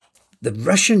The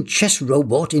Russian chess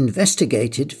robot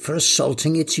investigated for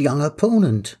assaulting its young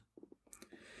opponent.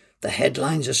 The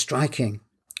headlines are striking.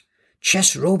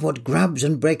 Chess robot grabs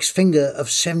and breaks finger of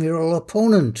 7-year-old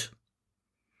opponent.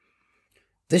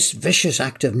 This vicious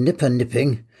act of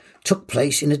nipper-nipping took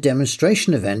place in a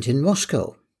demonstration event in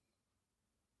Moscow.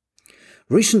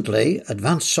 Recently,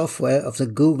 advanced software of the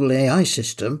Google AI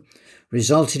system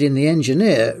resulted in the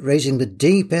engineer raising the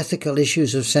deep ethical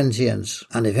issues of sentience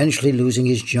and eventually losing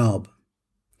his job.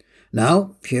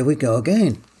 Now, here we go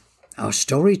again. Our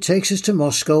story takes us to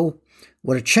Moscow,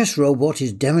 where a chess robot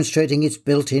is demonstrating its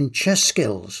built-in chess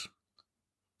skills.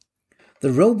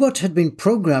 The robot had been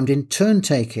programmed in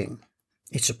turn-taking.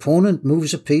 Its opponent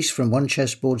moves a piece from one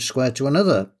chessboard square to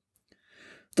another.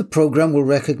 The program will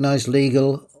recognize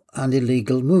legal and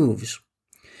illegal moves.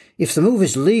 If the move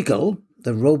is legal,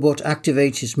 the robot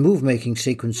activates its move-making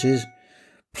sequences,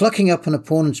 plucking up an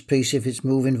opponent's piece if its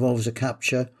move involves a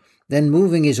capture, then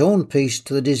moving his own piece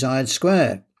to the desired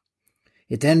square.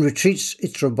 It then retreats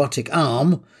its robotic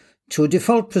arm to a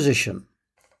default position.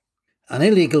 An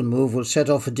illegal move will set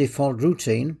off a default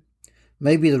routine,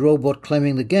 maybe the robot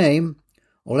claiming the game,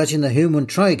 or letting the human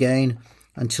try again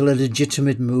until a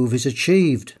legitimate move is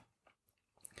achieved.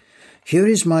 Here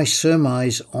is my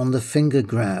surmise on the finger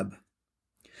grab.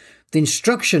 The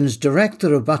instructions direct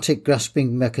the robotic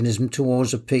grasping mechanism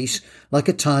towards a piece like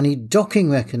a tiny docking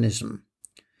mechanism.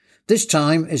 This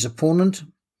time his opponent,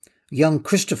 young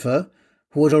Christopher,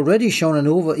 who had already shown an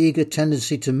over-eager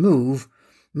tendency to move,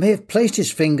 may have placed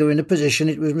his finger in a position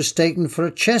it was mistaken for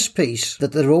a chess piece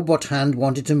that the robot hand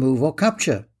wanted to move or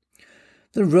capture.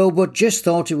 The robot just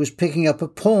thought it was picking up a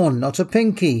pawn, not a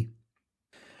pinky.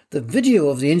 The video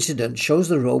of the incident shows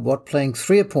the robot playing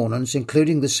 3 opponents,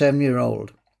 including the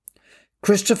 7-year-old.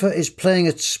 Christopher is playing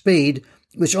at speed,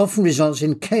 which often results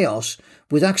in chaos,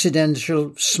 with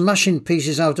accidental smashing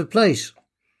pieces out of place.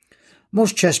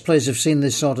 Most chess players have seen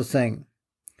this sort of thing.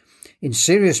 In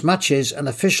serious matches, an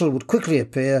official would quickly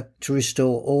appear to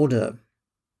restore order.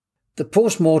 The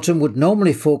post-mortem would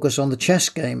normally focus on the chess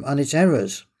game and its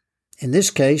errors. In this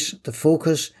case, the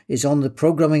focus is on the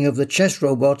programming of the chess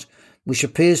robot, which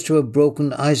appears to have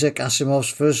broken Isaac Asimov's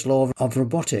first law of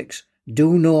robotics: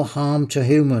 do no harm to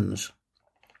humans.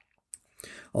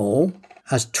 Or,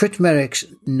 as Twitmerix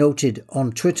noted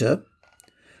on Twitter,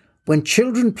 when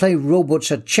children play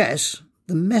robots at chess,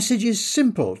 the message is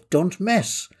simple: don't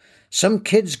mess. Some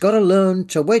kids gotta learn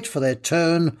to wait for their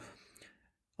turn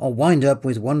or wind up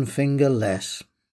with one finger less.